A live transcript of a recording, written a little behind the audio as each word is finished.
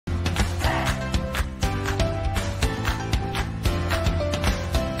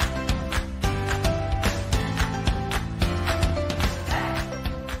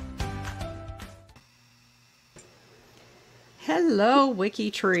Hello,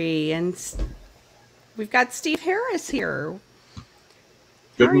 WikiTree, and we've got Steve Harris here. How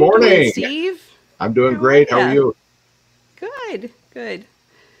Good are you doing, morning. Steve? I'm doing How are great. How are you? you? Good, good.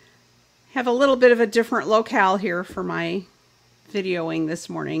 Have a little bit of a different locale here for my videoing this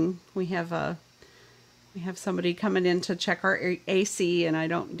morning. We have somebody coming in to check our AC, and I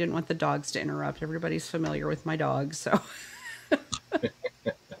didn't want the dogs to interrupt. Everybody's familiar with my dogs,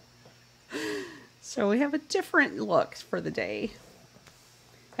 so we have a different look for the day.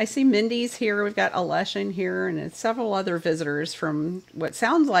 I see Mindy's here. We've got Alesh in here, and several other visitors from what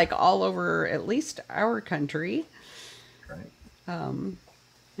sounds like all over at least our country. Right. And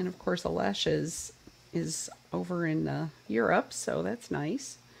of course, Alesh is over in Europe, so that's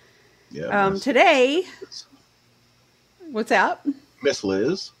nice. Yeah, Miss Today, what's that? Miss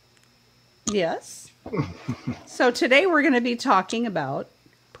Liz. Yes. So today we're going to be talking about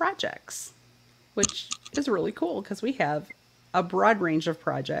projects, which is really cool because we have a broad range of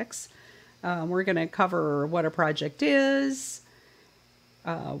projects. We're going to cover what a project is,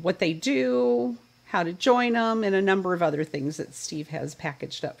 what they do, how to join them, and a number of other things that Steve has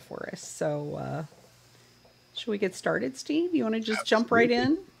packaged up for us. So, should we get started, Steve? You want to just jump right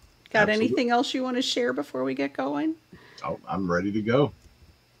Absolutely. in? Got Absolutely. anything else you want to share before we get going? Oh, I'm ready to go.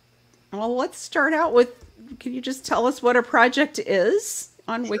 Well, let's start out with, can you just tell us what a project is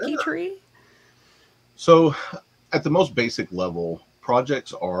on Sure. WikiTree? So, at the most basic level,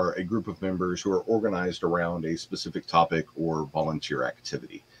 projects are a group of members who are organized around a specific topic or volunteer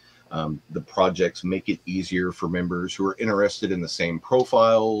activity. The projects make it easier for members who are interested in the same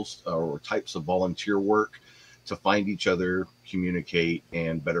profiles or types of volunteer work to find each other, communicate,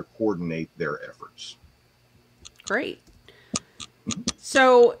 and better coordinate their efforts. Great.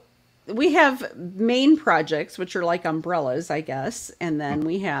 So we have main projects, which are like umbrellas, I guess, and then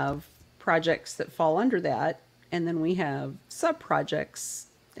we have projects that fall under that, and then we have sub projects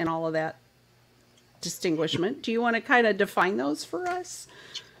and all of that distinguishment. Do you want to kind of define those for us?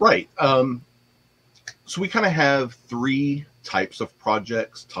 Right. So we kind of have three types of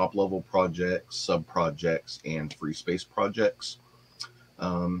projects: top level projects, sub projects, and free space projects.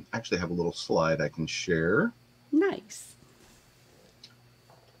 Actually, I have a little slide I can share. Nice.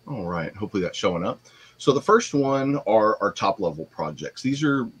 All right. Hopefully that's showing up. So the first one are our top level projects. These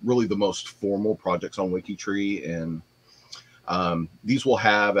are really the most formal projects on WikiTree, and these will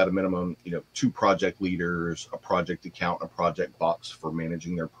have at a minimum, two project leaders, a project account, a project box for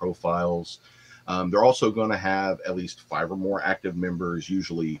managing their profiles. They're also going to have at least 5 or more active members,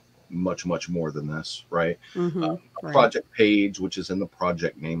 usually much, much more than this, right? Mm-hmm. A Right. project page, which is in the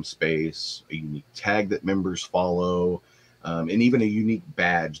project namespace, a unique tag that members follow, and even a unique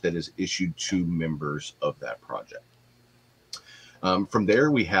badge that is issued to members of that project. From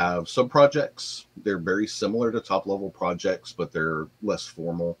there, we have sub projects. They're very similar to top level projects, but they're less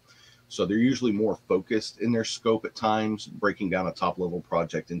formal. So they're usually more focused in their scope at times, breaking down a top level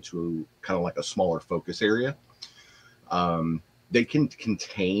project into kind of like a smaller focus area. They can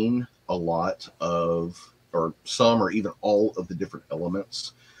contain a lot of, or some, or even all of the different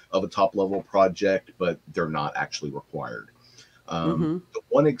elements of a top level project, but they're not actually required. Mm-hmm. The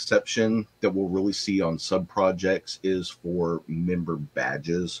one exception that we'll really see on sub projects is for member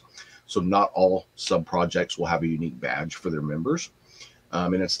badges. So not all sub projects will have a unique badge for their members.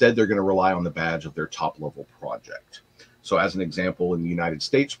 And instead, they're going to rely on the badge of their top level project. So, as an example, in the United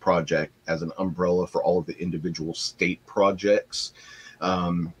States project, as an umbrella for all of the individual state projects,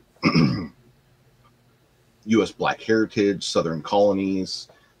 um, U.S. Black Heritage, Southern Colonies,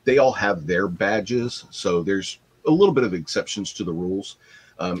 they all have their badges. So there's a little bit of exceptions to the rules,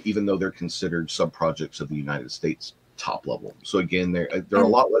 even though they're considered sub projects of the United States top level. So again, they're a And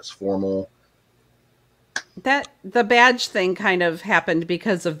lot less formal. that the badge thing kind of happened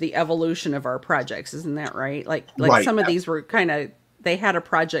because of the evolution of our projects, isn't that right? Like Right. some of these were kind of, they had a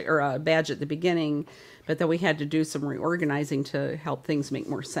project or a badge at the beginning, but then we had to do some reorganizing to help things make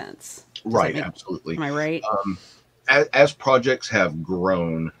more sense. Does that Right. make, Absolutely. am I right? As projects have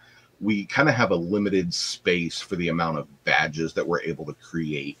grown, we kind of have a limited space for the amount of badges that we're able to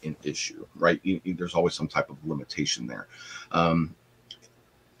create and issue, right? There's always some type of limitation there. Um,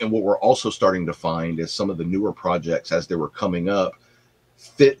 and what we're also starting to find is some of the newer projects, as they were coming up,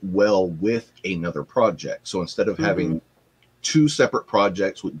 fit well with another project. So instead of Mm-hmm. having two separate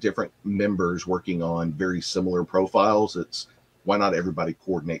projects with different members working on very similar profiles, it's why not everybody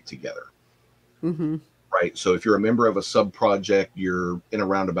coordinate together? Mm-hmm. Right. So if you're a member of a sub project, you're in a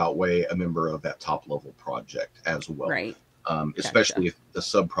roundabout way a member of that top level project as well, Right. Gotcha. especially if the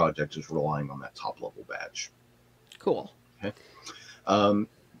sub project is relying on that top level badge. Cool. Okay. Um,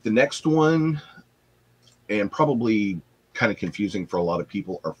 the next one, and probably kind of confusing for a lot of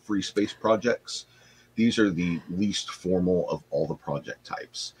people are free space projects. These are the least formal of all the project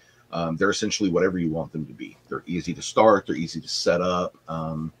types. They're essentially whatever you want them to be. They're easy to start. They're easy to set up.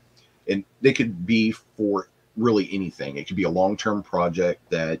 And they could be for really anything. It could be a long-term project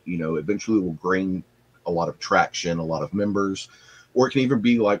that, you know, eventually will gain a lot of traction, a lot of members, or it can even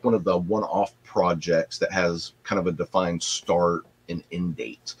be like one of the one-off projects that has kind of a defined start and end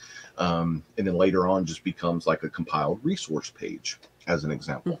date. And then later on just becomes like a compiled resource page, as an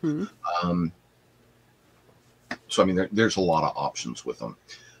example. So, I mean, there's a lot of options with them.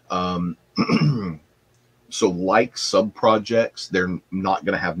 So like sub-projects, they're not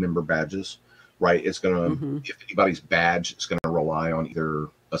going to have member badges, right? It's going to, if anybody's badge, it's going to rely on either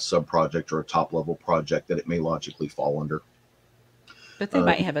a sub-project or a top-level project that it may logically fall under. But they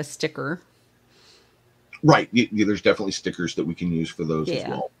might have a sticker. Right. There's definitely stickers that we can use for those as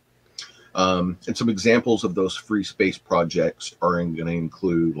well. And some examples of those free space projects are going to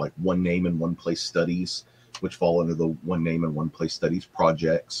include like one name and one place studies, which fall under the one name and one place studies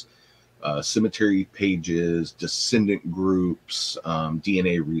projects, cemetery pages, descendant groups,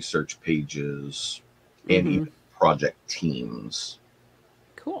 DNA research pages, and even project teams.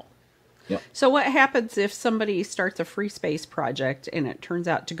 Cool. Yep. So what happens if somebody starts a free space project and it turns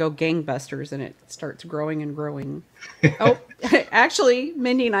out to go gangbusters and it starts growing and growing? Oh, actually,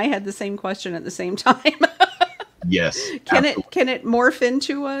 Mindy and I had the same question at the same time. Yes. Can it morph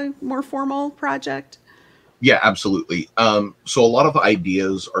into a more formal project? Yeah, absolutely. So a lot of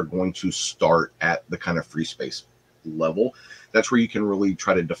ideas are going to start at the kind of free space level. That's where you can really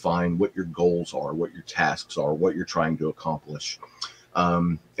try to define what your goals are, what your tasks are, what you're trying to accomplish.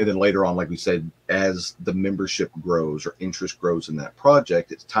 And then later on, like we said, as the membership grows or interest grows in that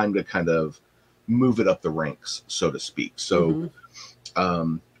project, it's time to kind of move it up the ranks, so to speak. So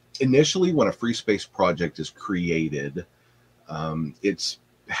initially, when a free space project is created, it's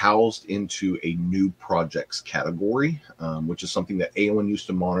housed into a new projects category, which is something that Aowen used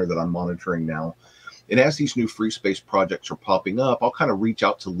to monitor that I'm monitoring now. And as these new free space projects are popping up, I'll kind of reach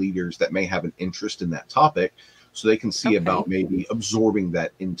out to leaders that may have an interest in that topic so they can see about maybe absorbing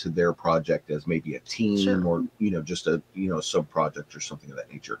that into their project as maybe a team or, you know, just a, you know, a sub project or something of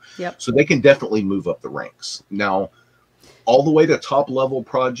that nature. So they can definitely move up the ranks. Now, all the way to top level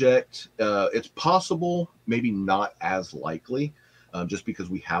project, it's possible, maybe not as likely. Just because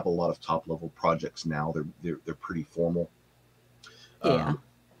we have a lot of top level projects now, they're pretty formal.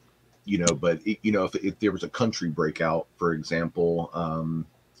 You know, but you know, if there was a country breakout, for example,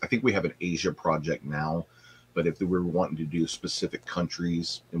 I think we have an Asia project now, but if we were wanting to do specific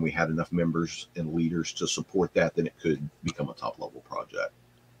countries and we had enough members and leaders to support that, then it could become a top level project.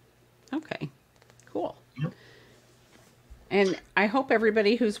 Okay, cool. And I hope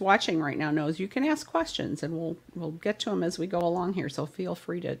everybody who's watching right now knows you can ask questions, and we'll get to them as we go along here. So feel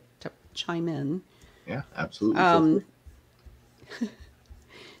free to chime in. Yeah, absolutely.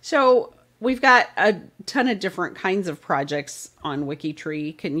 So we've got a ton of different kinds of projects on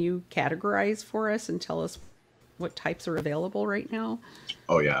WikiTree. Can you categorize for us and tell us what types are available right now?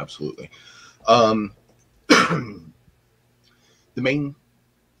 Oh yeah, absolutely.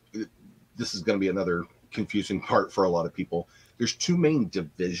 This is going to be another confusing part for a lot of people. There's two main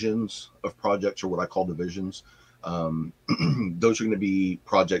divisions of projects, or what I call divisions. Those are going to be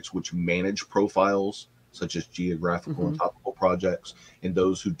projects which manage profiles, such as geographical and topical projects, and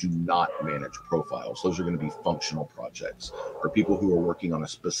those who do not manage profiles. Those are going to be functional projects, or people who are working on a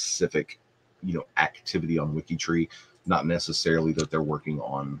specific, you know, activity on WikiTree, not necessarily that they're working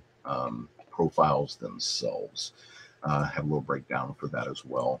on profiles themselves. Have a little breakdown for that as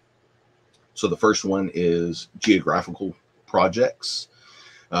well. So the first one is geographical projects.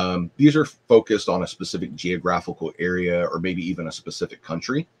 These are focused on a specific geographical area or maybe even a specific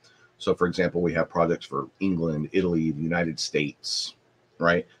country. So for example, we have projects for England, Italy, the United States,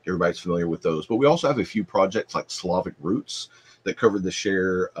 right? Everybody's familiar with those. But we also have a few projects like Slavic Roots that cover the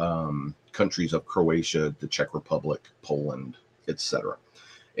share countries of Croatia, the Czech Republic, Poland, etc.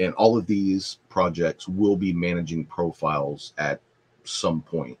 And all of these projects will be managing profiles at some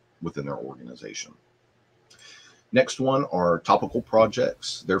point within their organization. Next one are topical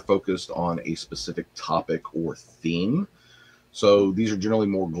projects. They're focused on a specific topic or theme. So these are generally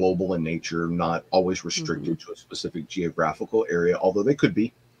more global in nature, not always restricted to a specific geographical area, although they could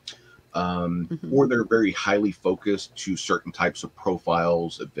be. Or they're very highly focused to certain types of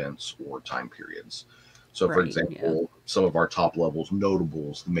profiles, events, or time periods. So for example, some of our top levels,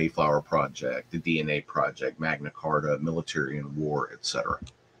 notables, the Mayflower Project, the DNA Project, Magna Carta, military and war, etc.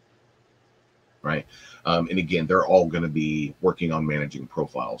 Right. And again, they're all going to be working on managing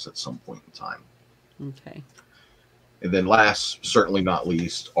profiles at some point in time. Okay. And then last, certainly not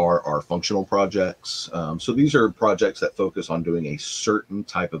least, are our functional projects. So these are projects that focus on doing a certain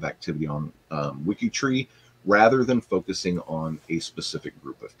type of activity on WikiTree rather than focusing on a specific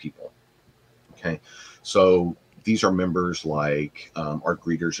group of people. Okay, so these are members like our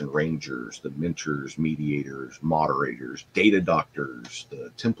greeters and rangers, the mentors, mediators, moderators, data doctors,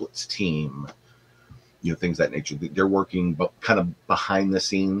 the templates team, things of that nature. They're working kind of behind the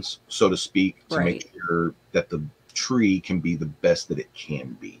scenes, so to speak, to make sure that the tree can be the best that it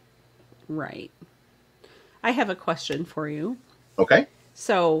can be. Right. I have a question for you. Okay.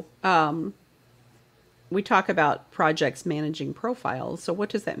 So, we talk about projects managing profiles. So what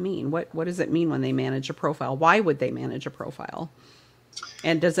does that mean? What does it mean when they manage a profile? Why would they manage a profile?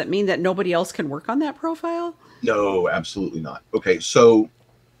 And does it mean that nobody else can work on that profile? No, absolutely not. Okay, so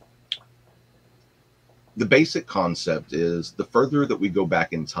the basic concept is the further that we go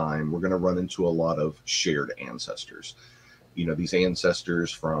back in time, we're going to run into a lot of shared ancestors. These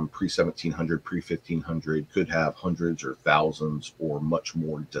ancestors from pre-1700, pre-1500 could have hundreds or thousands or much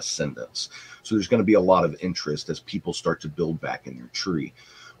more descendants. So there's going to be a lot of interest as people start to build back in their tree.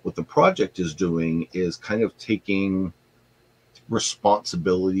 What the project is doing is kind of taking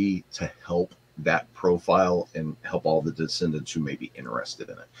responsibility to help that profile and help all the descendants who may be interested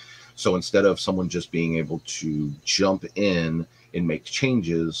in it. So instead of someone just being able to jump in and make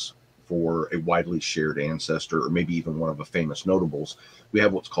changes for a widely shared ancestor, or maybe even one of the famous notables, we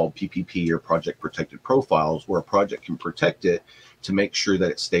have what's called PPP, or project protected profiles, where a project can protect it to make sure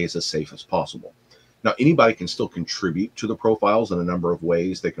that it stays as safe as possible. Now, anybody can still contribute to the profiles in a number of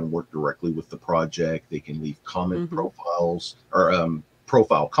ways. They can work directly with the project. They can leave comment profiles, or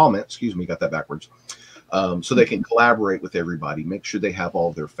profile comments, got that backwards. So they can collaborate with everybody, make sure they have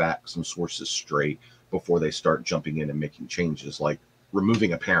all their facts and sources straight before they start jumping in and making changes, like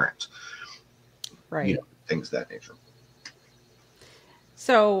removing a parent, right? Things of that nature.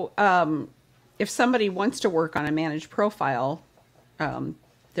 So if somebody wants to work on a managed profile,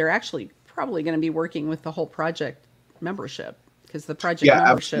 they're actually probably going to be working with the whole project membership, because the project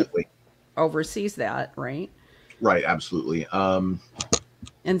membership oversees that, right? Right, absolutely.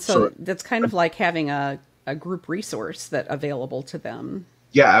 And so that's kind of like having a group resource that available to them.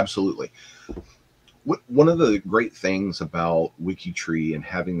 Yeah, absolutely. One of the great things about WikiTree and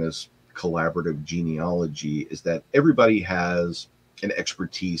having this collaborative genealogy is that everybody has an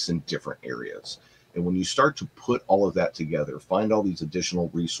expertise in different areas. And when you start to put all of that together, find all these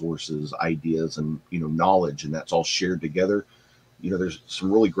additional resources, ideas, and knowledge, and that's all shared together, there's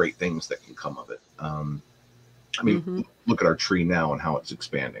some really great things that can come of it. Look at our tree now and how it's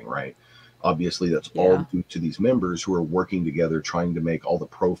expanding, right? Obviously, that's all due to these members who are working together, trying to make all the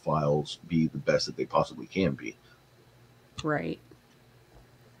profiles be the best that they possibly can be. Right.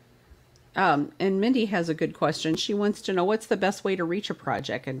 And Mindy has a good question. She wants to know, what's the best way to reach a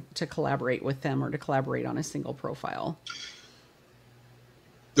project and to collaborate with them, or to collaborate on a single profile?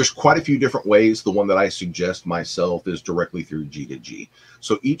 There's quite a few different ways. The one that I suggest myself is directly through G2G.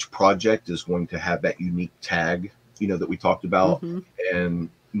 So each project is going to have that unique tag, that we talked about. And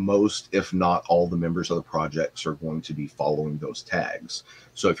most, if not all, the members of the projects are going to be following those tags.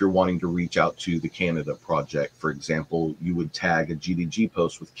 So if you're wanting to reach out to the Canada project, for example, you would tag a G2G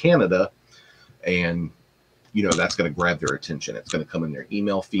post with Canada, and that's going to grab their attention. It's going to come in their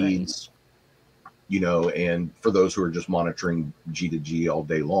email feeds, and for those who are just monitoring G2G all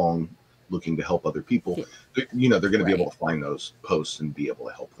day long, looking to help other people, they're going to be able to find those posts and be able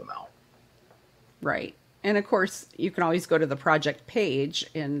to help them out. Right. And of course, you can always go to the project page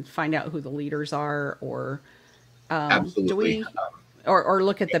and find out who the leaders are, or absolutely, or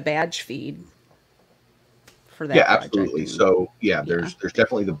look at the badge feed for that. Yeah, absolutely. So there's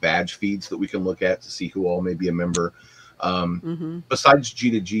definitely the badge feeds that we can look at to see who all may be a member. Besides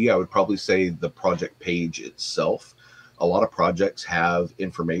G2G, I would probably say the project page itself. A lot of projects have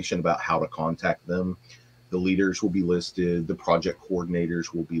information about how to contact them. The leaders will be listed. The project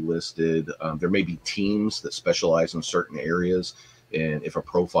coordinators will be listed. There may be teams that specialize in certain areas. And if a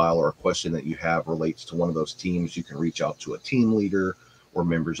profile or a question that you have relates to one of those teams, you can reach out to a team leader or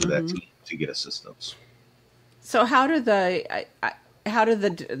members of that team to get assistance. So how do the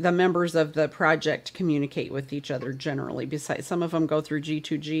members of the project communicate with each other generally? Besides, some of them go through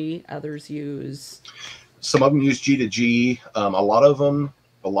G2G, others use... Some of them use G2G.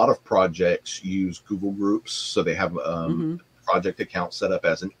 A lot of projects use Google Groups, so they have a project account set up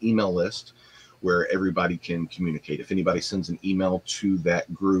as an email list where everybody can communicate. If anybody sends an email to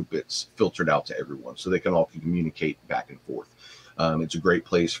that group, it's filtered out to everyone, so they can all communicate back and forth. It's a great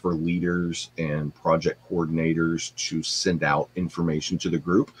place for leaders and project coordinators to send out information to the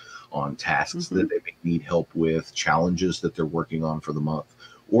group. on tasks that they may need help with, challenges that they're working on for the month,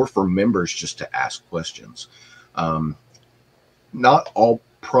 or for members just to ask questions. Not all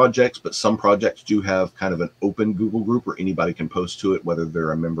projects, but some projects do have kind of an open Google group where anybody can post to it, whether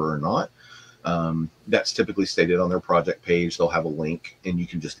they're a member or not. That's typically stated on their project page. They'll have a link, and you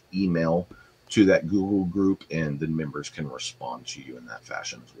can just email to that Google group, and then members can respond to you in that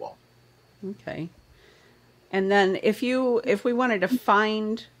fashion as well. Okay. And then if we wanted to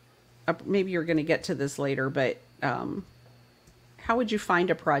find, maybe you're going to get to this later, but how would you find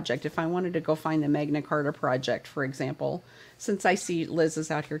a project? If I wanted to go find the Magna Carta project, for example, since I see Liz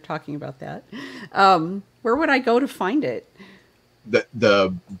is out here talking about that, where would I go to find it?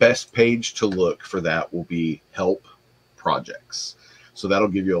 The best page to look for that will be Help Projects. So that'll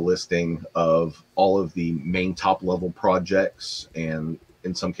give you a listing of all of the main top level projects and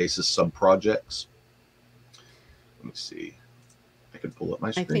in some cases sub projects. Let me see. I can pull up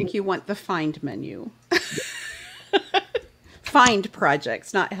my screen. I think you want the find menu. Find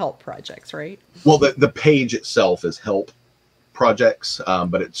projects, not help projects, right? Well, the page itself is Help Projects,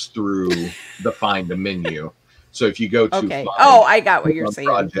 but it's through the find menu. So if you go to okay. Oh, I got what you're saying.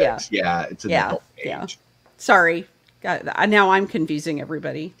 Projects, yeah, it's in the help page. Yeah. Sorry. Now I'm confusing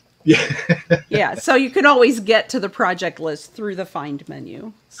everybody. Yeah. Yeah. So you can always get to the project list through the find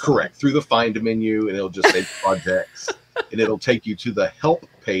menu. So. Correct. Through the find menu, and it'll just say projects, and it'll take you to the help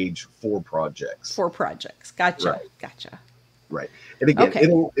page for projects. For projects. Gotcha. Right. Gotcha. Right. And again, okay.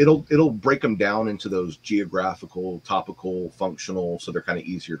 it'll break them down into those geographical, topical, functional, so they're kind of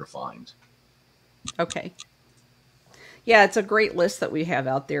easier to find. Okay. Yeah, it's a great list that we have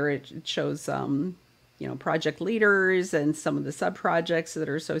out there. It shows project leaders and some of the sub projects that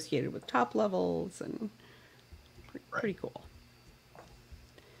are associated with top levels, and pretty cool.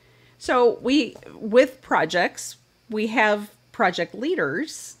 So with projects, we have project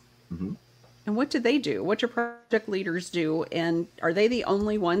leaders. Mm-hmm. And what do they do? What do project leaders do? And are they the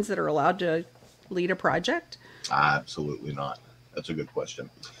only ones that are allowed to lead a project? Absolutely not. That's a good question.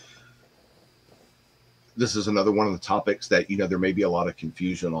 This is another one of the topics that, there may be a lot of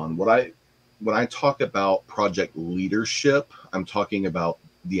confusion on. When I talk about project leadership, I'm talking about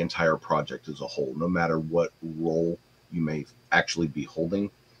the entire project as a whole, no matter what role you may actually be holding.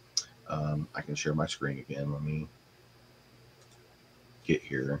 I can share my screen again. Let me get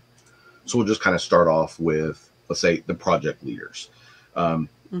here. So we'll just kind of start off with, let's say, the project leaders.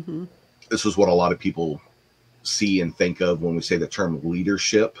 This is what a lot of people see and think of when we say the term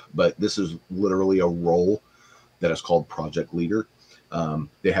leadership, but this is literally a role that is called project leader.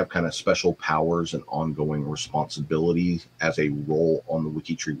 They have kind of special powers and ongoing responsibilities as a role on the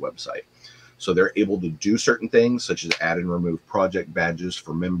WikiTree website. So they're able to do certain things such as add and remove project badges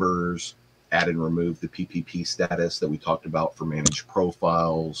for members, add and remove the PPP status that we talked about for managed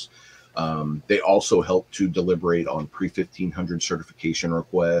profiles. They also help to deliberate on pre-1500 certification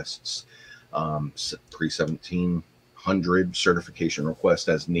requests, pre-1700 certification requests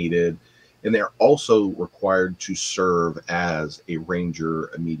as needed. And they're also required to serve as a ranger,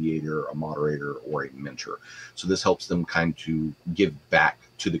 a mediator, a moderator, or a mentor. So this helps them kind to give back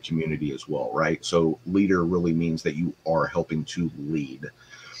to the community as well, right? So leader really means that you are helping to lead.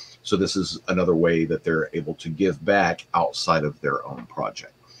 So this is another way that they're able to give back outside of their own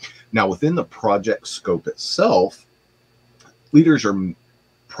project. Now, within the project scope itself, leaders are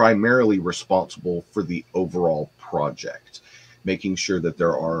primarily responsible for the overall project, making sure that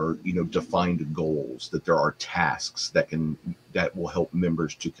there are, defined goals, that there are tasks that will help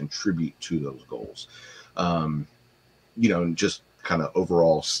members to contribute to those goals, and just kind of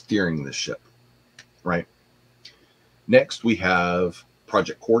overall steering the ship, right? Next, we have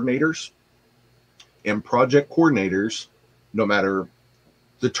project coordinators, and project coordinators, no matter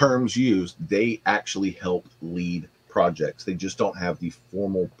the terms used, they actually help lead projects. They just don't have the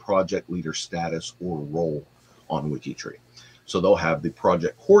formal project leader status or role on WikiTree. So they'll have the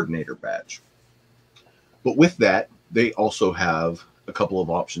project coordinator badge. But with that, they also have a couple of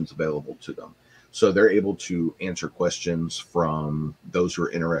options available to them. So they're able to answer questions from those who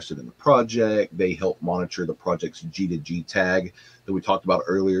are interested in the project. They help monitor the project's G2G tag that we talked about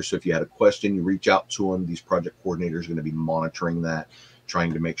earlier. So if you had a question, you reach out to them. These project coordinators are going to be monitoring that,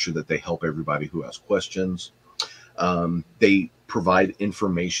 trying to make sure that they help everybody who has questions. They provide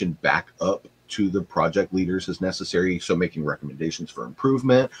information back up to the project leaders as necessary. So making recommendations for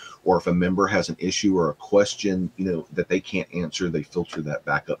improvement, or if a member has an issue or a question, that they can't answer, they filter that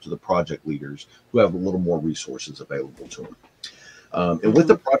back up to the project leaders who have a little more resources available to them. And with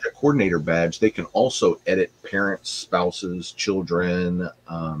the project coordinator badge, they can also edit parents, spouses, children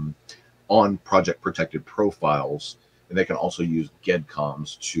on project protected profiles and they can also use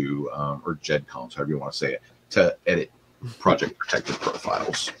GEDCOMs to, or GEDCOMs, however you want to say it, to edit project protected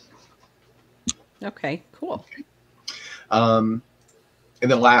profiles. Okay, cool. And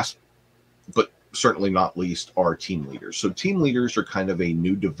then last, but certainly not least, are team leaders. So team leaders are kind of a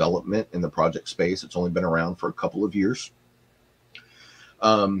new development in the project space. It's only been around for a couple of years.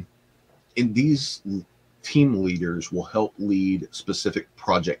 And these team leaders will help lead specific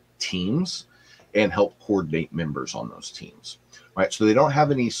project teams and help coordinate members on those teams. Right, so they don't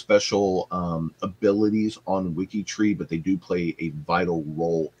have any special abilities on WikiTree, but they do play a vital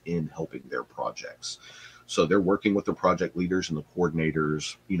role in helping their projects. So they're working with the project leaders and the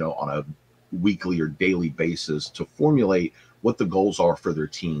coordinators, on a weekly or daily basis to formulate what the goals are for their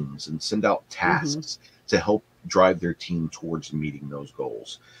teams and send out tasks to help drive their team towards meeting those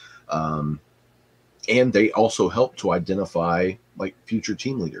goals. And they also help to identify like future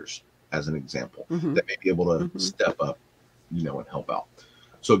team leaders, as an example, that may be able to step up, and help out.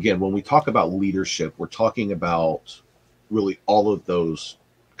 So again, when we talk about leadership, we're talking about really all of those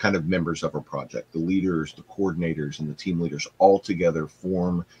kind of members of a project. The leaders, the coordinators, and the team leaders all together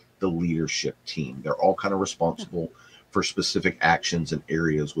form the leadership team. They're all kind of responsible for specific actions and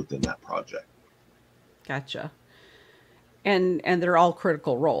areas within that project. Gotcha. And they're all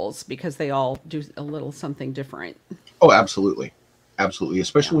critical roles because they all do a little something different. Oh, absolutely. Absolutely.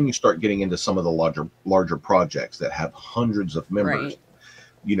 Especially when you start getting into some of the larger projects that have hundreds of members. Right.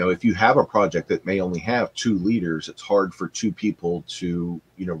 If you have a project that may only have 2 leaders, it's hard for 2 people to,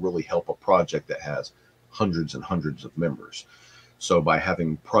 really help a project that has hundreds and hundreds of members. So by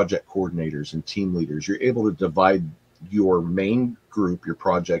having project coordinators and team leaders, you're able to divide your main group, your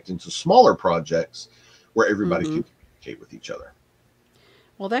project, into smaller projects where everybody can communicate with each other.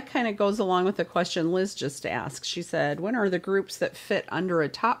 Well, that kind of goes along with the question Liz just asked. She said, when are the groups that fit under a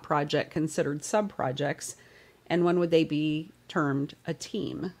top project considered sub-projects, and when would they be termed a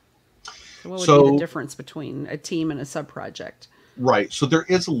team? So what would be the difference between a team and a sub-project? Right. So there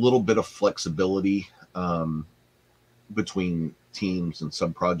is a little bit of flexibility between teams and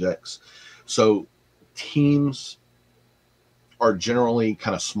sub-projects. So teams are generally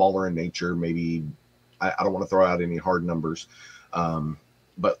kind of smaller in nature. Maybe, I don't want to throw out any hard numbers,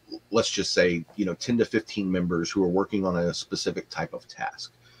 but let's just say, 10 to 15 members who are working on a specific type of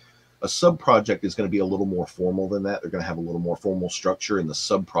task. A sub-project is going to be a little more formal than that. They're going to have a little more formal structure, and the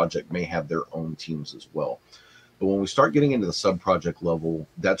sub-project may have their own teams as well. But when we start getting into the sub-project level,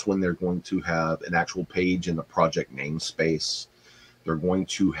 that's when they're going to have an actual page in the project namespace. They're going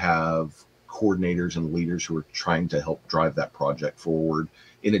to have coordinators and leaders who are trying to help drive that project forward,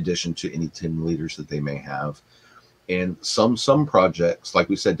 in addition to any team leaders that they may have. And some projects, like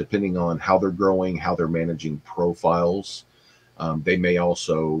we said, depending on how they're growing, how they're managing profiles, they may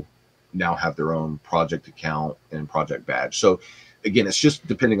also now have their own project account and project badge. So again, it's just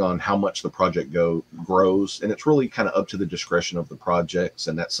depending on how much the project grows, and it's really kind of up to the discretion of the projects,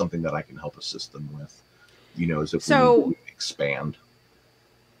 and that's something that I can help assist them with, as if we need to expand.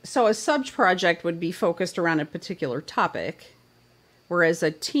 So a sub-project would be focused around a particular topic, whereas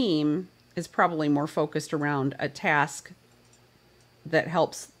a team is probably more focused around a task that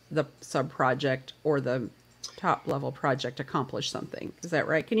helps the sub-project or the top-level project accomplish something. Is that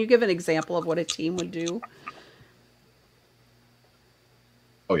right? Can you give an example of what a team would do?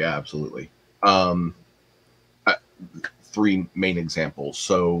 Oh, yeah, absolutely. 3 main examples.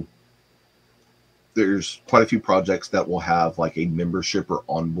 So there's quite a few projects that will have like a membership or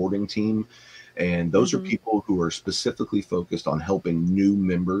onboarding team. And those are people who are specifically focused on helping new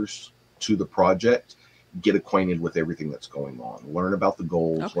members to the project get acquainted with everything that's going on, learn about the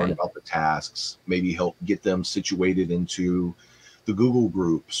goals, learn about the tasks, maybe help get them situated into the Google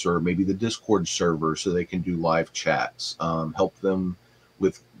groups or maybe the Discord server so they can do live chats, help them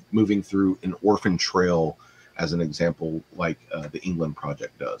with moving through an orphan trail, as an example, like the England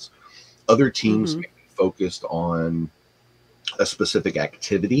project does. Other teams may be focused on a specific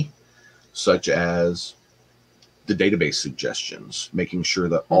activity, such as the database suggestions, making sure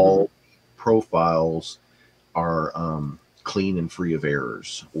that all profiles are clean and free of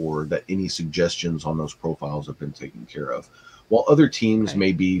errors, or that any suggestions on those profiles have been taken care of. While other teams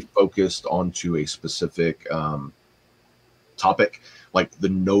may be focused onto a specific topic, like the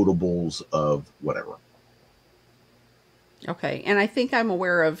notables of whatever. Okay. And I think I'm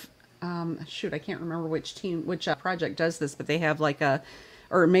aware of, I can't remember which project does this, but they have like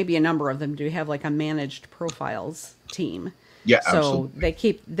or maybe a number of them do have like a managed profiles team. Yeah, so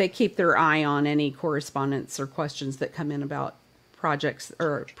absolutely. they keep their eye on any correspondence or questions that come in about projects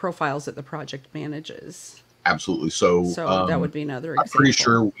or profiles that the project manages. Absolutely. So that would be another example. I'm pretty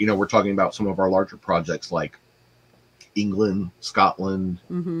sure, we're talking about some of our larger projects like England, Scotland,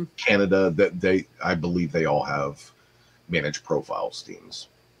 Canada, that I believe they all have managed profiles teams.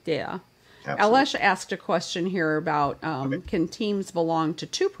 Yeah. Absolutely. Alesh asked a question here about Okay. can teams belong to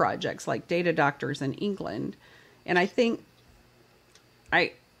two projects like data doctors in England? And I think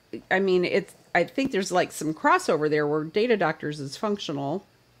I I mean it's I think there's like some crossover there where data doctors is functional,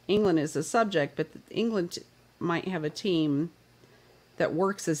 England is a subject, but England might have a team that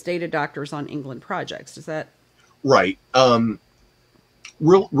works as data doctors on England projects. Is that Right.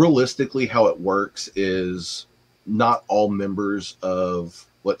 Realistically, how it works is not all members of,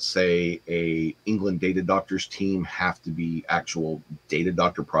 let's say, a England data doctors team have to be actual data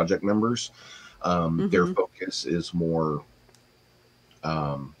doctor project members. Their mm-hmm. focus is more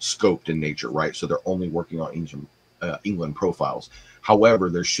scoped in nature, right? So they're only working on England profiles. However,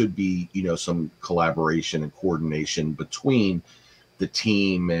 there should be, some collaboration and coordination between the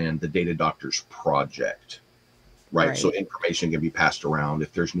team and the data doctors project, right? So Right. information can be passed around.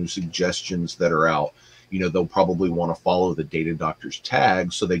 If there's new suggestions that are out, they'll probably want to follow the data doctor's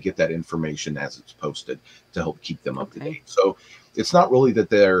tag so they get that information as it's posted to help keep them up to Okay. date. So it's not really that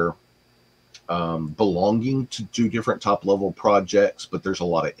they're belonging to two different top level projects, but there's a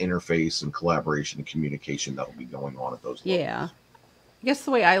lot of interface and collaboration and communication that'll be going on at those Yeah. levels. I guess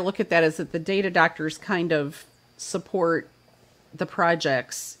the way I look at that is that the data doctors kind of support the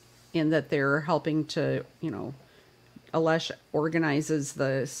projects in that they're helping to, Alesh organizes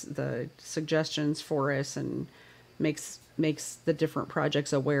the suggestions for us and makes the different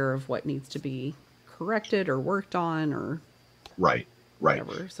projects aware of what needs to be corrected or worked on or Right, right.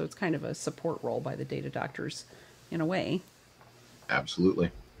 whatever. So it's kind of a support role by the data doctors in a way.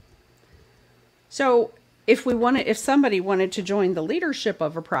 Absolutely. So if somebody wanted to join the leadership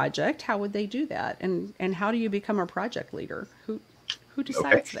of a project, how would they do that? And how do you become a project leader? Who Okay.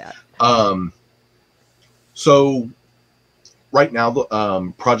 decides that? So right now,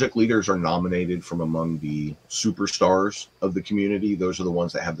 the project leaders are nominated from among the superstars of the community. Those are the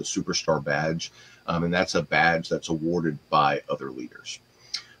ones that have the superstar badge. And that's a badge that's awarded by other leaders.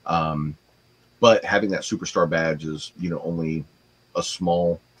 But having that superstar badge is, only a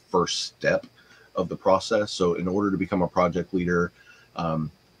small first step of the process. So in order to become a project leader,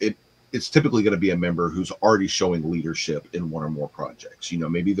 it's typically going to be a member who's already showing leadership in one or more projects.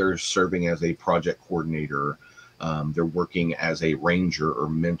 Maybe they're serving as a project coordinator. They're working as a ranger or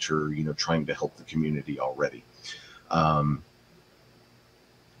mentor, trying to help the community already.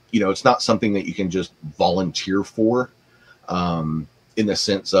 It's not something that you can just volunteer for, in the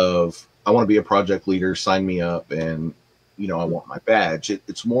sense of, I want to be a project leader, sign me up, and, I want my badge.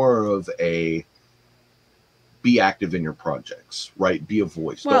 It's more of a, be active in your projects, right? Be a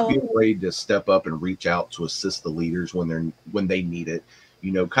voice. Don't be Well, afraid to step up and reach out to assist the leaders when they need it.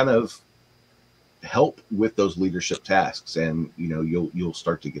 Kind of help with those leadership tasks, and you'll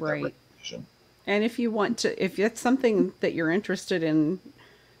start to get that right. recognition. And if it's something that you're interested in,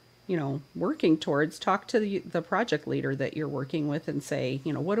 working towards, talk to the project leader that you're working with and say,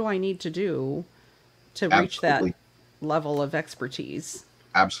 what do I need to do to reach that Absolutely. level of expertise?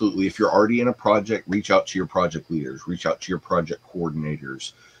 Absolutely. If you're already in a project, reach out to your project leaders, reach out to your project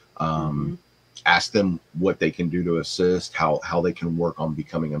coordinators, Mm-hmm. ask them what they can do to assist, how they can work on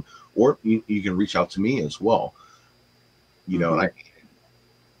becoming them, or you can reach out to me as well. And Mm-hmm. I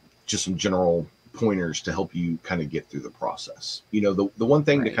just some general pointers to help you kind of get through the process. The one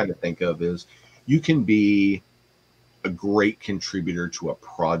thing to Right. kind of think of is you can be a great contributor to a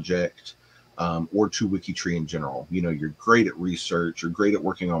project, or to WikiTree in general. You're great at research, you're great at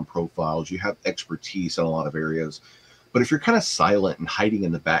working on profiles, you have expertise in a lot of areas. But if you're kind of silent and hiding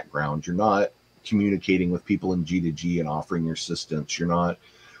in the background, you're not communicating with people in G2G and offering your assistance, you're not,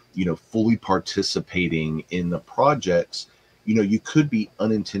 fully participating in the projects, you could be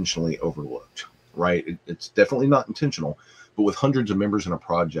unintentionally overlooked, right? It's definitely not intentional. But with hundreds of members in a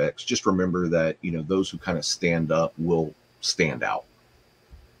project, just remember that, those who kind of stand up will stand out.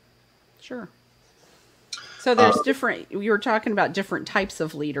 Sure. So Uh, there's different, you were talking about different types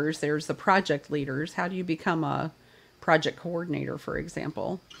of leaders. There's the project leaders. How do you become a project coordinator, for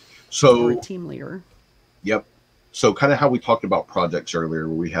example, or a so, team leader? yep. So, kind of how we talked about projects earlier,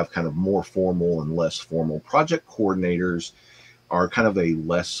 where we have kind of more formal and less formal. Project coordinators are kind of a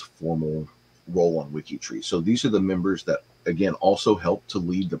less formal role on WikiTree. So, these are the members that, again, also help to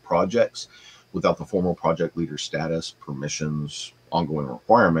lead the projects without the formal project leader status, permissions, ongoing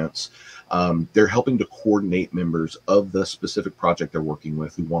requirements. They're helping to coordinate members of the specific project they're working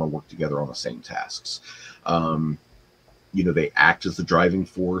with who want to work together on the same tasks. Um, they act as the driving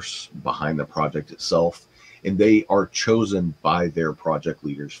force behind the project itself. and they are chosen by their project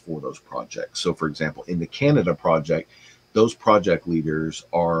leaders for those projects. So, for example, in the Canada project, those project leaders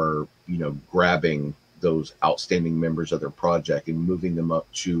are, grabbing those outstanding members of their project and moving them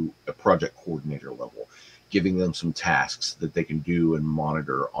up to a project coordinator level, giving them some tasks that they can do and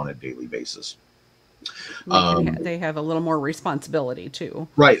monitor on a daily basis. They have a little more responsibility too.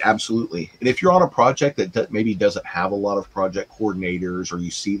 Right, absolutely. And if you're on a project that maybe doesn't have a lot of project coordinators, or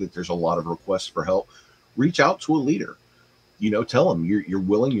you see that there's a lot of requests for help, reach out to a leader. Tell them you're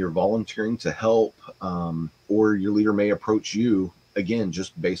willing, you're volunteering to help, or your leader may approach you again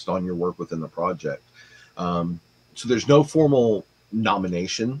just based on your work within the project. So there's no formal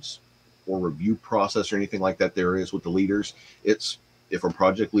nominations or review process or anything like that there is with the leaders. It's if a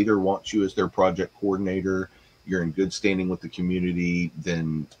project leader wants you as their project coordinator, you're in good standing with the community,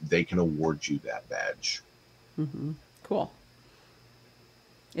 then they can award you that badge. Mm-hmm. Cool.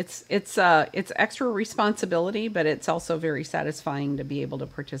 It's extra responsibility, but it's also very satisfying to be able to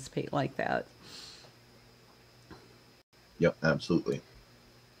participate like that. Yep, absolutely.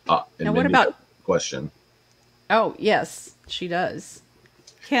 And now, what about question? Oh, yes, she does.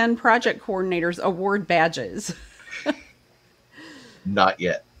 Can project coordinators award badges? Not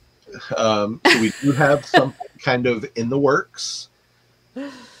yet. So we do have something kind of in the works.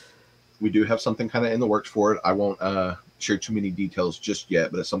 We do have something kind of in the works for it. I won't share too many details just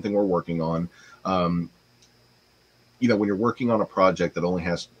yet, but it's something we're working on. When you're working on a project that only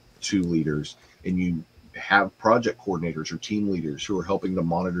has 2 leaders and you have project coordinators or team leaders who are helping to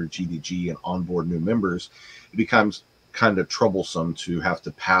monitor GDG and onboard new members, it becomes kind of troublesome to have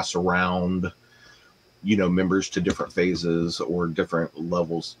to pass around members to different phases or different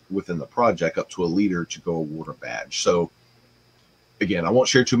levels within the project up to a leader to go award a badge. So again, I won't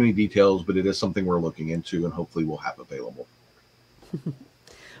share too many details, but it is something we're looking into and hopefully we'll have available.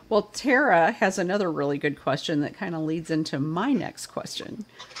 Well, Tara has another really good question that kind of leads into my next question.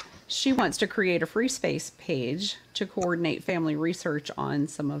 She wants to create a free space page to coordinate family research on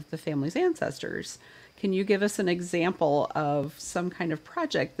some of the family's ancestors. Can you give us an example of some kind of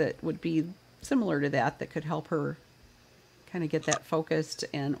project that would be similar to that could help her kind of get that focused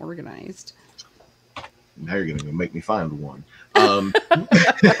and organized? Now you're going to make me find one.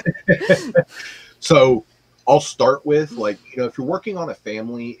 So I'll start with if you're working on a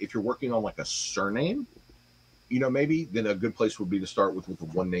family, if you're working on like a surname, maybe then a good place would be to start with the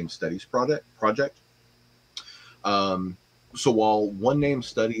one name studies project. So while one name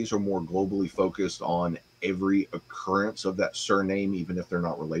studies are more globally focused on every occurrence of that surname, even if they're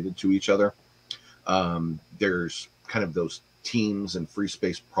not related to each other, there's kind of those teams and free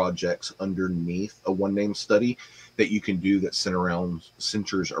space projects underneath a one name study that you can do that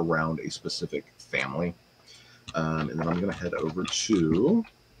centers around a specific family. And then I'm going to head over to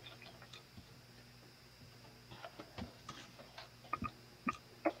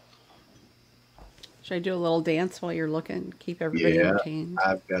Should I do a little dance while you're looking? Keep everybody entertained.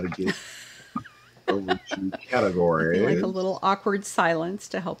 I've got to get over to categories. Like a little awkward silence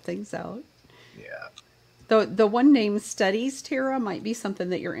to help things out. Yeah. The one name studies, Tara, might be something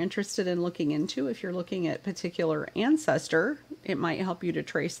that you're interested in looking into. If you're looking at particular ancestor, it might help you to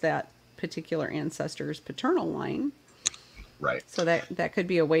trace that particular ancestor's paternal line. Right. So that could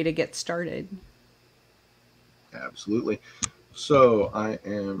be a way to get started. Absolutely. So I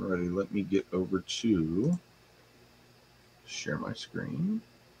am ready. Let me get over to share my screen.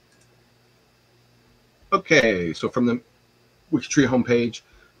 Okay, so from the WikiTree homepage,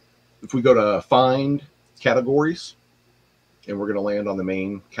 if we go to find categories, and we're going to land on the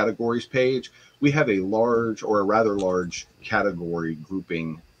main categories page, we have a rather large category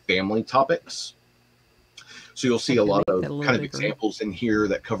grouping family topics. So you'll see a lot of kind of examples in here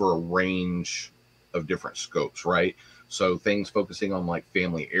that cover a range of different scopes, right? So things focusing on like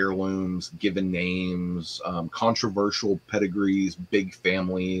family heirlooms, given names, controversial pedigrees, big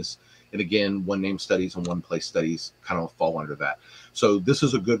families. And again, one name studies and one place studies kind of fall under that. So this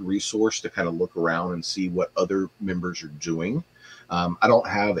is a good resource to kind of look around and see what other members are doing. I don't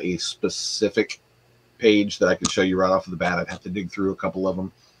have a specific page that I can show you right off of the bat. I'd have to dig through a couple of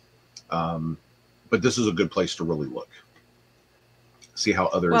them. But this is a good place to really look. See how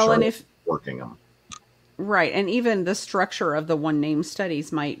others are working them. Right, and even the structure of the one name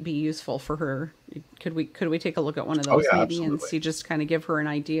studies might be useful for her. Could we take a look at one of those maybe absolutely. And see, just kind of give her an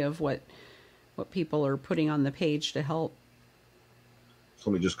idea of what people are putting on the page to help?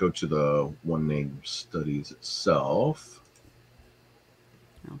 So let me just go to the one name studies itself.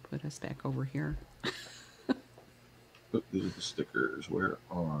 I'll put us back over here. These are the stickers. Where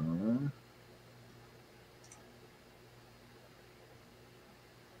are...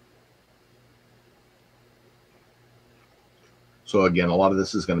 So again, a lot of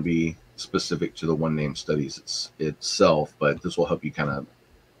this is going to be specific to the one name studies itself, but this will help you kind of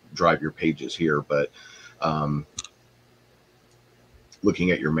drive your pages here. But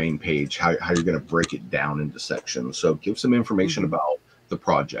looking at your main page, how you're going to break it down into sections. So give some information about the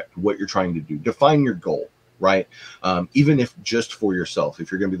project, what you're trying to do, define your goal, right? Even if just for yourself,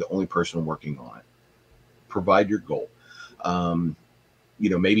 if you're going to be the only person working on it, provide your goal.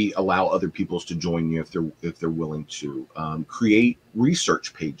 Maybe allow other peoples to join you if they're willing to. Create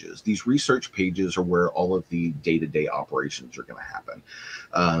research pages. These research pages are where all of the day-to-day operations are going to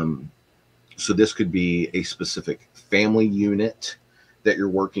happen. So this could be a specific family unit that you're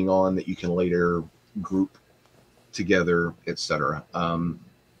working on that you can later group together, etc. And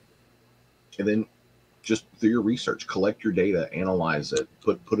then just through your research, collect your data, analyze it,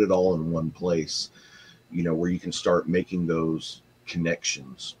 put it all in one place, where you can start making those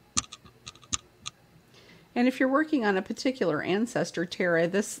connections. And if you're working on a particular ancestor, Tara,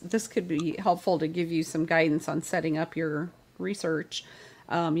 this could be helpful to give you some guidance on setting up your research.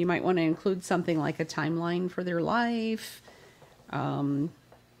 You might want to include something like a timeline for their life,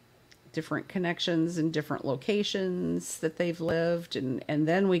 different connections in different locations that they've lived, and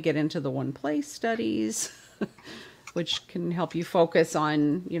then we get into the one place studies, which can help you focus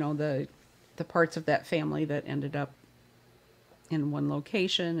on the parts of that family that ended up in one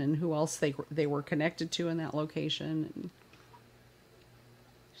location and who else they were connected to in that location. And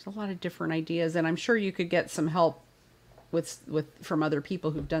there's a lot of different ideas, and I'm sure you could get some help with from other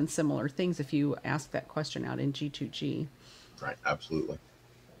people who've done similar things if you ask that question out in G2G. Right, absolutely.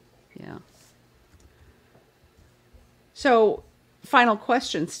 Yeah. So, final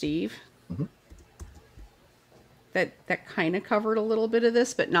question, Steve. Mm-hmm. That kind of covered a little bit of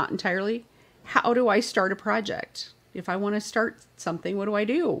this, but not entirely. How do I start a project? If I want to start something, what do I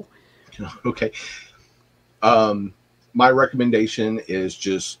do? Okay. My recommendation is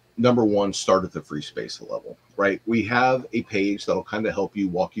just, number one, start at the free space level, right? We have a page that'll kind of help you,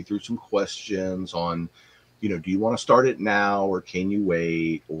 walk you through some questions on, do you want to start it now, or can you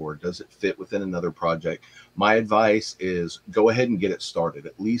wait, or does it fit within another project? My advice is go ahead and get it started.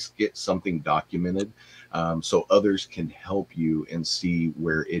 At least get something documented so others can help you and see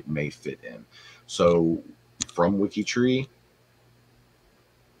where it may fit in. So from WikiTree,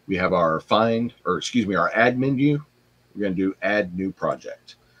 we have our our add menu. We're going to do add new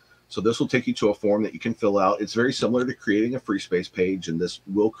project. So this will take you to a form that you can fill out. It's very similar to creating a free space page, and this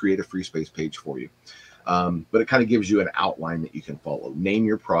will create a free space page for you. But it kind of gives you an outline that you can follow. Name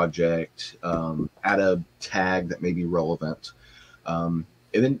your project, add a tag that may be relevant, and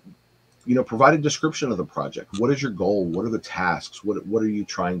then provide a description of the project. What is your goal? What are the tasks? What are you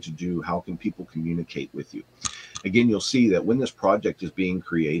trying to do? How can people communicate with you? Again, you'll see that when this project is being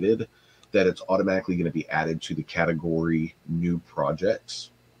created, that it's automatically going to be added to the category new projects.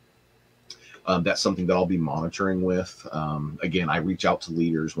 That's something that I'll be monitoring with. Again, I reach out to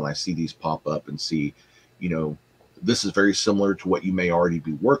leaders when I see these pop up and see, this is very similar to what you may already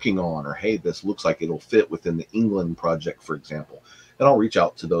be working on, or, hey, this looks like it'll fit within the England project, for example. And I'll reach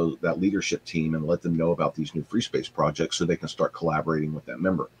out to that leadership team and let them know about these new free space projects so they can start collaborating with that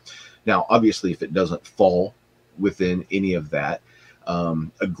member. Now, obviously, if it doesn't fall within any of that,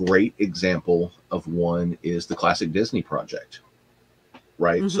 a great example of one is the Classic Disney project,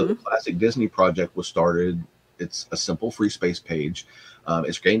 right? Mm-hmm. So the Classic Disney project was started. It's a simple free space page.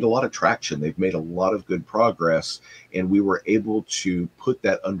 It's gained a lot of traction. They've made a lot of good progress, and we were able to put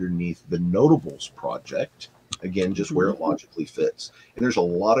that underneath the Notables project, again, just where it logically fits. And there's a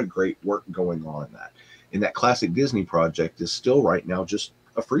lot of great work going on in that. And that Classic Disney project is still right now just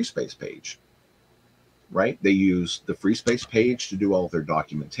a free space page, right? They use the free space page to do all of their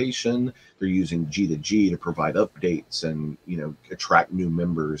documentation. They're using G2G to provide updates and, attract new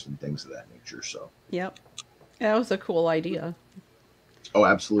members and things of that nature. So, yep. That was a cool idea. Oh,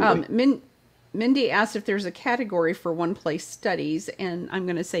 absolutely. Mindy asked if there's a category for one place studies, and I'm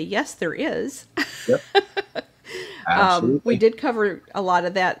going to say yes, there is. Yep. Absolutely. We did cover a lot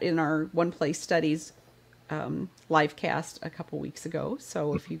of that in our one place studies live cast a couple weeks ago.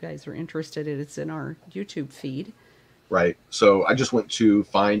 So if you guys are interested, it's in our YouTube feed. Right. So I just went to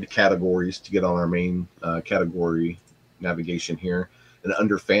find categories to get on our main category navigation here. And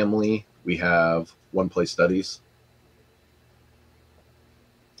under family, we have one place studies.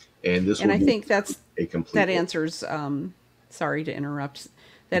 And this, and I think that complete answers, sorry to interrupt,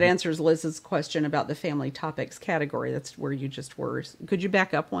 that answers Liz's question about the family topics category. That's where you just were. Could you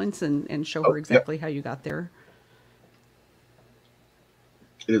back up once and show her exactly how you got there?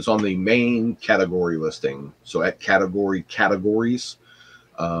 It is on the main category listing. So at categories,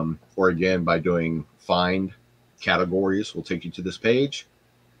 or again, by doing find categories will take you to this page,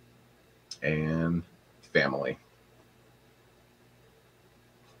 and family.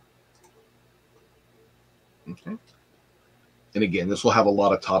 Okay. And again, this will have a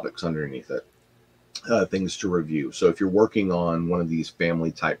lot of topics underneath it, things to review. So if you're working on one of these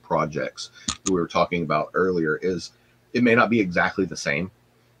family type projects that we were talking about earlier, it may not be exactly the same.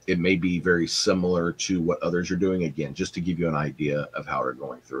 It may be very similar to what others are doing, again, just to give you an idea of how they're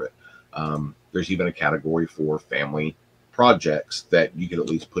going through it. There's even a category for family projects that you could at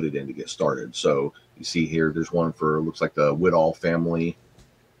least put it in to get started. So you see here, there's one for, looks like the Woodall family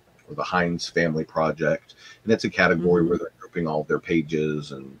or the Hines family project. And it's a category where they're grouping all of their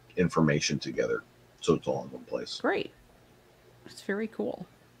pages and information together. So it's all in one place. Great. It's very cool.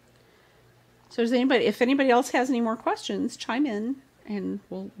 So if anybody else has any more questions, chime in and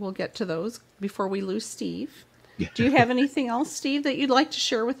we'll get to those before we lose Steve. Yeah. Do you have anything else, Steve, that you'd like to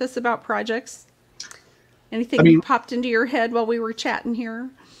share with us about projects? Anything popped into your head while we were chatting here?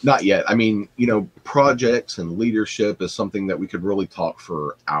 Not yet. Projects and leadership is something that we could really talk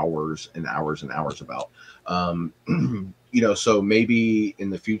for hours and hours and hours about. So maybe in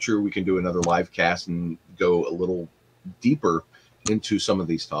the future we can do another live cast and go a little deeper into some of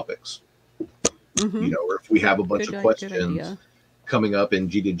these topics. Or if we have a bunch of questions coming up in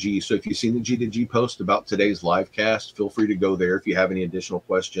G2G. So if you've seen the G2G post about today's live cast, feel free to go there. If you have any additional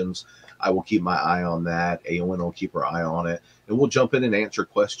questions, I will keep my eye on that. AON will keep her eye on it. And we'll jump in and answer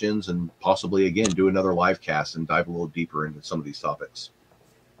questions and possibly, again, do another live cast and dive a little deeper into some of these topics.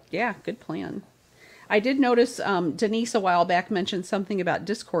 Yeah, good plan. I did notice Denise a while back mentioned something about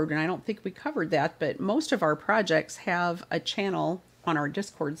Discord, and I don't think we covered that, but most of our projects have a channel on our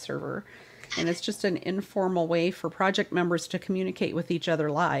Discord server, and it's just an informal way for project members to communicate with each other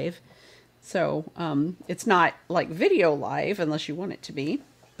live. So it's not like video live unless you want it to be,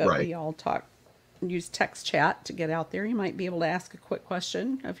 but we all use text chat to get out there. You might be able to ask a quick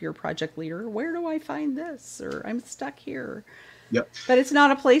question of your project leader. Where do I find this? Or I'm stuck here. Yep. But it's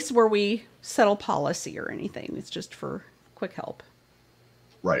not a place where we settle policy or anything. It's just for quick help.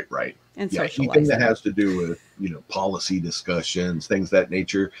 Right. And anything that has to do with, policy discussions, things of that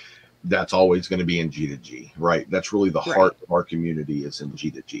nature, that's always going to be in G2G, right? That's really the heart of our community is in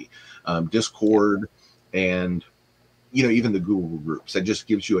G2G. Discord and, even the Google groups, that just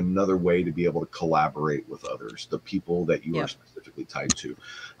gives you another way to be able to collaborate with others, the people that you are specifically tied to.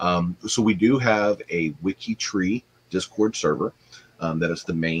 So we do have a WikiTree Discord server. That is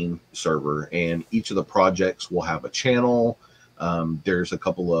the main server, and each of the projects will have a channel. There's a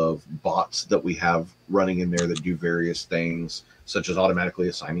couple of bots that we have running in there that do various things, such as automatically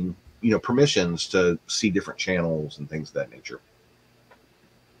assigning, permissions to see different channels and things of that nature.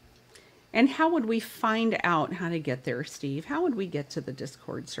 And how would we find out how to get there, Steve? How would we get to the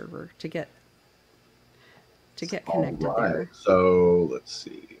Discord server to get connected there? So let's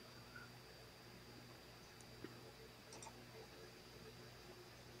see.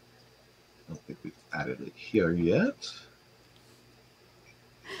 I don't think we've added it here yet.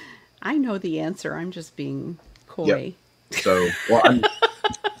 I know the answer. I'm just being coy. Yep. So,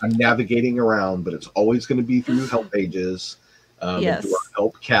 I'm navigating around, but it's always going to be through help pages, yes, through our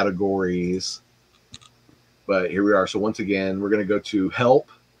help categories. But here we are. So once again, we're going to go to help,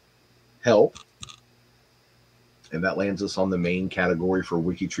 and that lands us on the main category for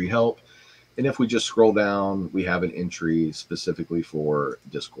WikiTree help. And if we just scroll down, we have an entry specifically for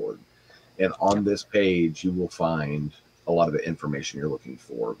Discord. And on this page, you will find a lot of the information you're looking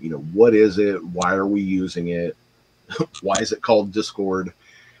for. What is it? Why are we using it? Why is it called Discord?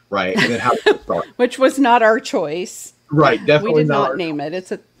 Right. And then how to start. Which was not our choice. Right. Definitely we did not name it.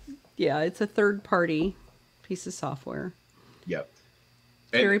 It's a third party piece of software. Yep.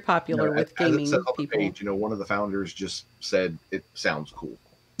 Very popular with gaming as it says on people. The page, one of the founders just said it sounds cool.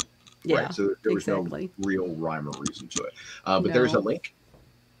 Yeah. Right? So there was no real rhyme or reason to it. But there's a link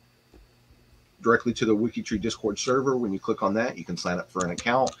directly to the WikiTree Discord server. When you click on that, you can sign up for an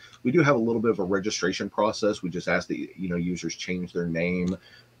account. We do have a little bit of a registration process. We just ask that users change their name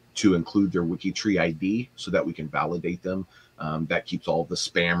to include their WikiTree ID so that we can validate them. That keeps all the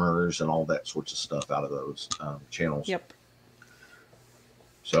spammers and all that sorts of stuff out of those channels. Yep.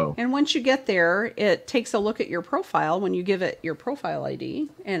 So, and once you get there, it takes a look at your profile when you give it your profile ID,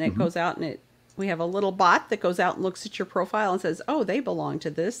 and it goes out and we have a little bot that goes out and looks at your profile and says, oh, they belong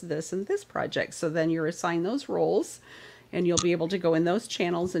to this, and this project. So then you're assigned those roles, and you'll be able to go in those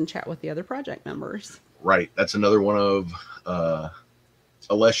channels and chat with the other project members. Right. That's another one of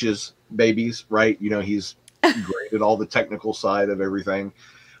Alessia's babies, right? He's great at all the technical side of everything.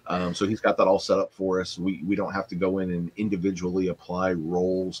 So he's got that all set up for us. We don't have to go in and individually apply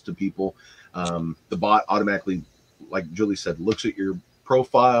roles to people. The bot automatically, like Julie said, looks at your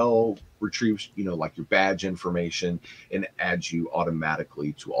profile, retrieves, like your badge information, and adds you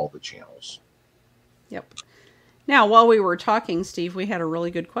automatically to all the channels. Yep. Now, while we were talking, Steve, we had a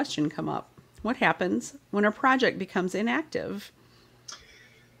really good question come up. What happens when a project becomes inactive?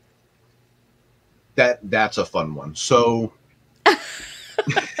 That's a fun one. So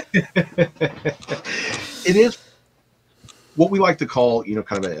it is what we like to call,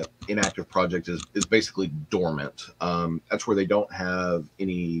 kind of an inactive project is basically dormant. That's where they don't have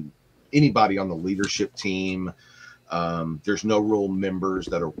anybody on the leadership team. There's no real members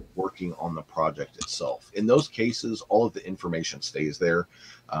that are working on the project itself. In those cases, all of the information stays there.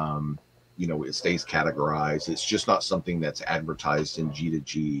 It stays categorized. It's just not something that's advertised in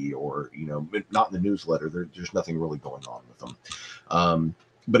G2G or, not in the newsletter. There's nothing really going on with them.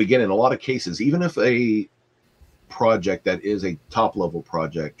 But again, in a lot of cases, even if a project that is a top level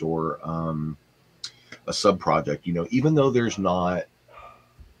project or a sub project, even though there's not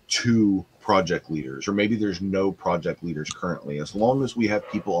two project leaders, or maybe there's no project leaders currently, as long as we have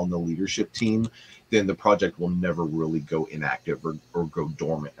people on the leadership team, then the project will never really go inactive or go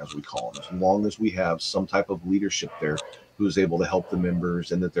dormant, as we call them, as long as we have some type of leadership there who is able to help the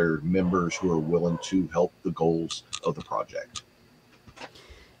members, and that they're members who are willing to help the goals of the project.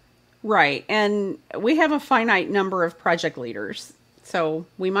 Right. And we have a finite number of project leaders. So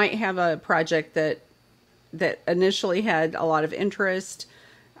we might have a project that initially had a lot of interest,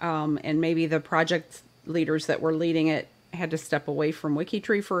 and maybe the project leaders that were leading it had to step away from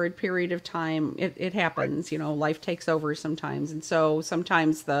WikiTree for a period of time. It happens, Right. Life takes over sometimes. And so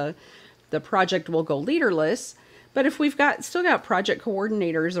sometimes the project will go leaderless. But if we've still got project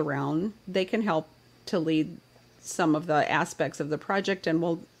coordinators around, they can help to lead some of the aspects of the project, and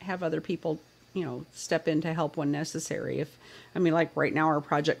we'll have other people, step in to help when necessary. Like right now, our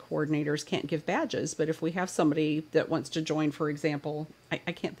project coordinators can't give badges, but if we have somebody that wants to join, for example, I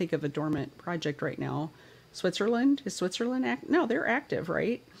can't think of a dormant project right now. Switzerland? Is Switzerland No, they're active,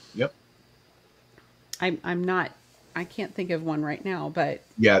 right? Yep. I'm not, I can't think of one right now, but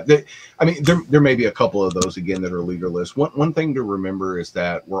yeah, there may be a couple of those again that are leaderless. One thing to remember is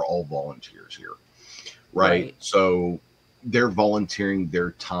that we're all volunteers here. Right. So they're volunteering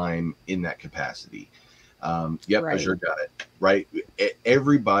their time in that capacity. Yep, right. Azure got it. Right.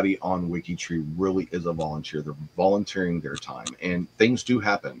 Everybody on WikiTree really is a volunteer. They're volunteering their time, and things do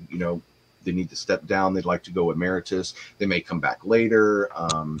happen. They need to step down. They'd like to go emeritus. They may come back later,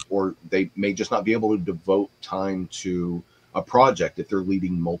 or they may just not be able to devote time to a project if they're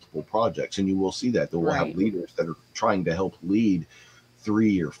leading multiple projects. And you will see that. They will have leaders that are trying to help lead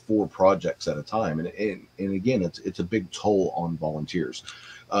 3 or 4 projects at a time, and again, it's a big toll on volunteers.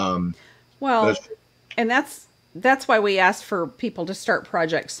 Well, and that's why we asked for people to start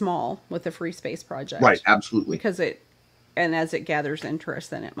projects small with the free space project, right? Absolutely, because as it gathers interest,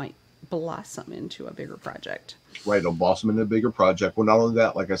 then it might blossom into a bigger project. Right, it'll blossom into a bigger project. Well, not only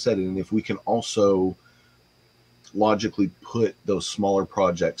that, like I said, and if we can also logically put those smaller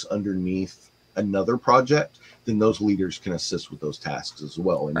projects underneath another project, then those leaders can assist with those tasks as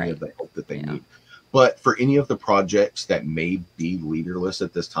well, and any of the help that they need. But for any of the projects that may be leaderless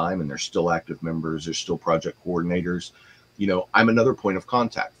at this time, and they're still active members, they're still project coordinators, I'm another point of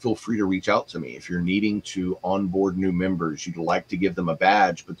contact. Feel free to reach out to me. If you're needing to onboard new members, you'd like to give them a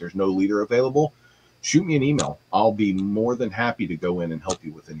badge, but there's no leader available, shoot me an email. I'll be more than happy to go in and help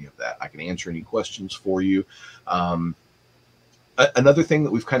you with any of that. I can answer any questions for you. Another thing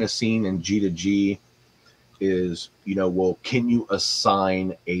that we've kind of seen in G2G is, well, can you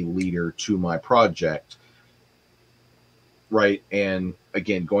assign a leader to my project? Right. And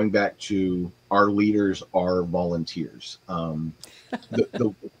again, going back to our leaders are volunteers.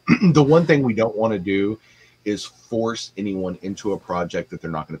 The one thing we don't want to do is force anyone into a project that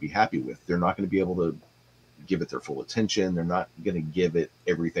they're not going to be happy with. They're not going to be able to give it their full attention. They're not going to give it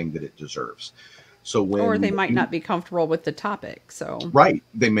everything that it deserves. So or they might not be comfortable with the topic. So right,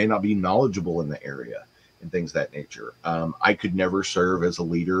 they may not be knowledgeable in the area and things of that nature. I could never serve as a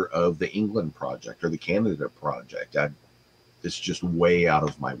leader of the England project or the Canada project. It's just way out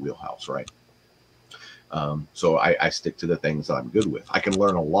of my wheelhouse, right? So I stick to the things that I'm good with. I can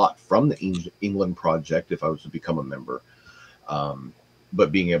learn a lot from the England project if I was to become a member.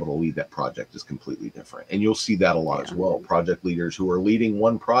 But being able to lead that project is completely different. And you'll see that a lot as well. Project leaders who are leading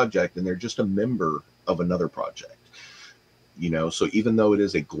one project and they're just a member of another project. So even though it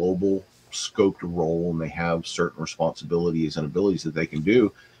is a global scoped role and they have certain responsibilities and abilities that they can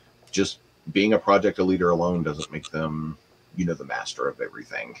do, just being a project leader alone doesn't make them the master of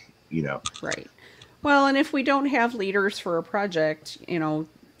everything, Right. Well, and if we don't have leaders for a project,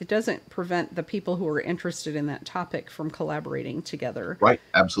 it doesn't prevent the people who are interested in that topic from collaborating together. Right.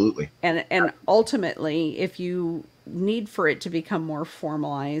 Absolutely. And ultimately, if you need for it to become more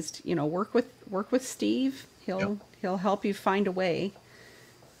formalized, work with Steve. Yep. He'll help you find a way.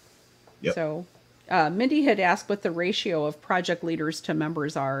 Yep. So, Mindy had asked what the ratio of project leaders to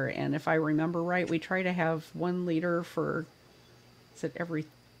members are, and if I remember right, we try to have one leader for, is it every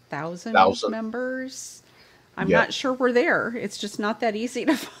 1,000 members? I'm not sure we're there. It's just not that easy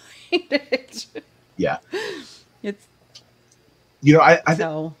to find it. Yeah. It's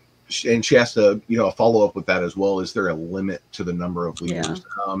so. And she asked a follow up with that as well. Is there a limit to the number of leaders?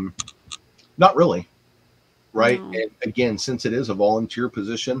 Yeah. Not really. Right. No. And again, since it is a volunteer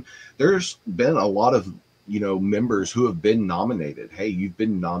position, there's been a lot of, members who have been nominated. Hey, you've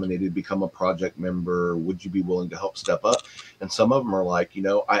been nominated to become a project member. Would you be willing to help step up? And some of them are like,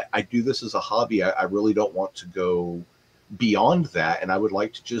 I do this as a hobby. I really don't want to go beyond that. And I would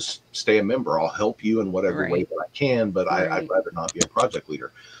like to just stay a member. I'll help you in whatever way that I can, but I'd rather not be a project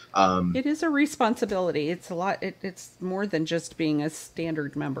leader. It is a responsibility. It's a lot. It's more than just being a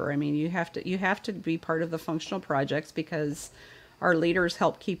standard member. I mean, you have to be part of the functional projects because our leaders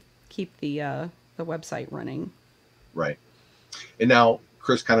help keep the website running. Right. And now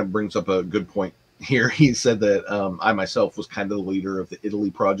Chris kind of brings up a good point here. He said that I myself was kind of the leader of the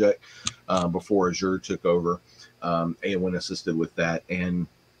Italy project before Azure took over. AON assisted with that. And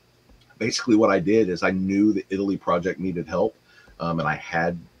basically what I did is I knew the Italy project needed help, and I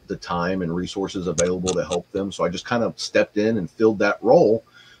had the time and resources available to help them. So I just kind of stepped in and filled that role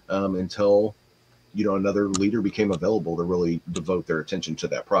until, another leader became available to really devote their attention to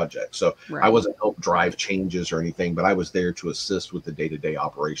that project. So I wasn't help drive changes or anything, but I was there to assist with the day-to-day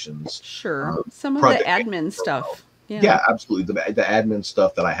operations. Sure. Some of the admin stuff. Yeah, absolutely. The admin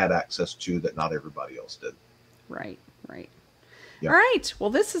stuff that I had access to that not everybody else did. Right. Yeah. All right.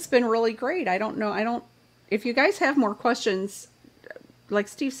 Well, this has been really great. I don't know. If you guys have more questions, like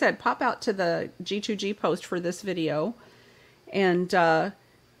Steve said, pop out to the G2G post for this video and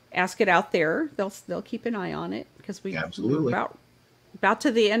ask it out there. They'll keep an eye on it because we're about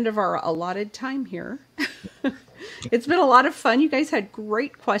to the end of our allotted time here. It's been a lot of fun. You guys had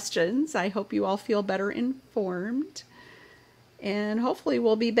great questions. I hope you all feel better informed. And hopefully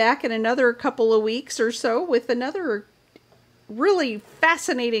we'll be back in another couple of weeks or so with another really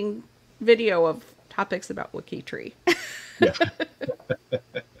fascinating video of topics about WikiTree. Yeah.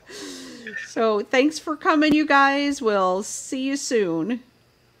 So thanks for coming, you guys. We'll see you soon.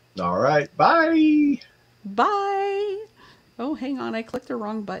 All right. Bye. Bye. Oh, hang on. I clicked the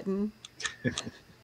wrong button.